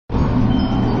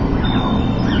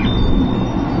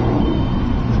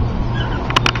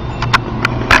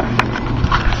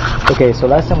Okay, so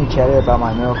last time we chatted about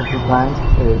my miracle fruit plant.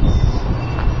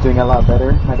 It's doing a lot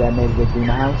better. My dad made it a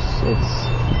greenhouse.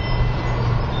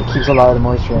 It keeps a lot of the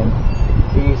moisture in.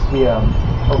 It used to be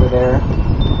over there,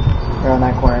 around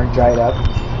that corner, dried up.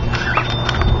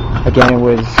 Again, it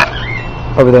was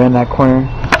over there in that corner,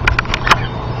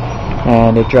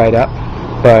 and it dried up.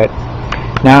 But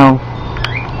now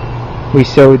we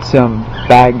sewed some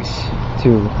bags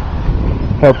to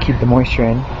help keep the moisture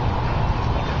in.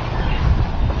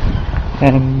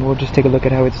 And we'll just take a look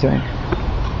at how it's doing.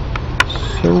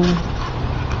 So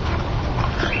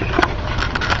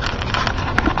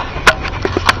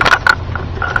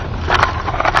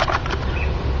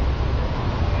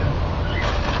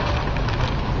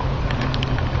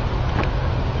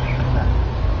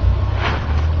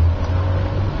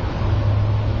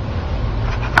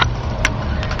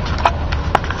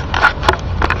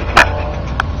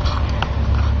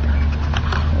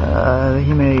the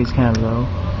humidity is kind of low.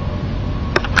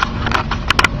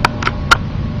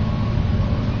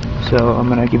 So I'm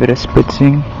gonna give it a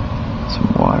spritzing,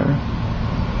 some water.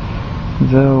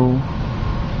 Though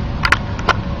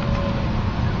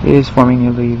it is forming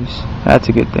new leaves. That's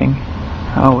a good thing.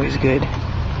 Always good.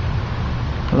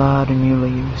 A lot of new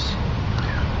leaves.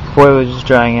 Before it was just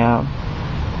drying out.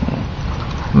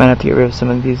 Yeah. Might have to get rid of some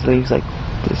of these leaves, like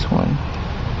this one.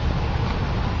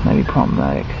 Might be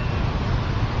problematic.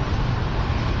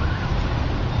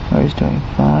 Oh, he's doing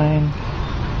fine.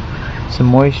 Some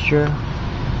moisture.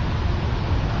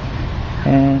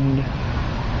 And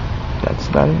that's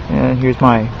about it. And here's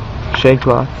my shade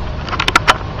cloth.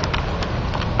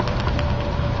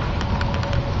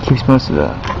 Keeps most of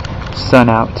the sun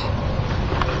out.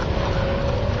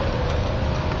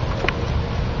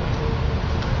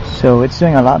 So it's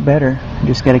doing a lot better.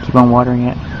 Just gotta keep on watering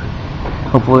it.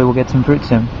 Hopefully we'll get some fruit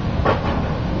soon.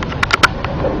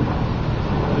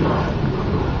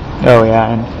 Oh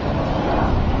yeah,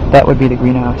 and that would be the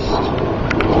greenhouse.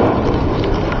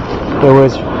 There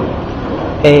was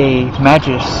a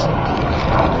mattress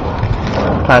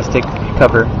plastic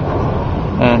cover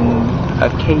and a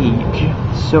cage,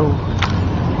 so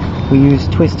we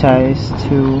used twist ties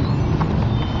to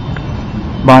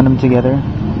bond them together.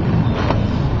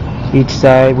 Each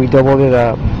side we doubled it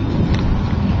up,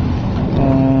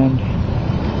 and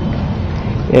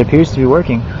it appears to be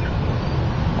working.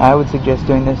 I would suggest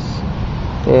doing this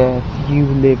if you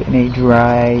live in a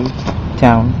dry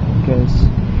town, because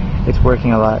it's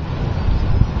working a lot.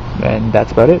 And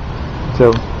that's about it.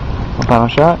 So, one final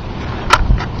shot.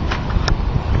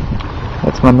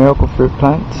 That's my miracle fruit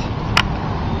plant.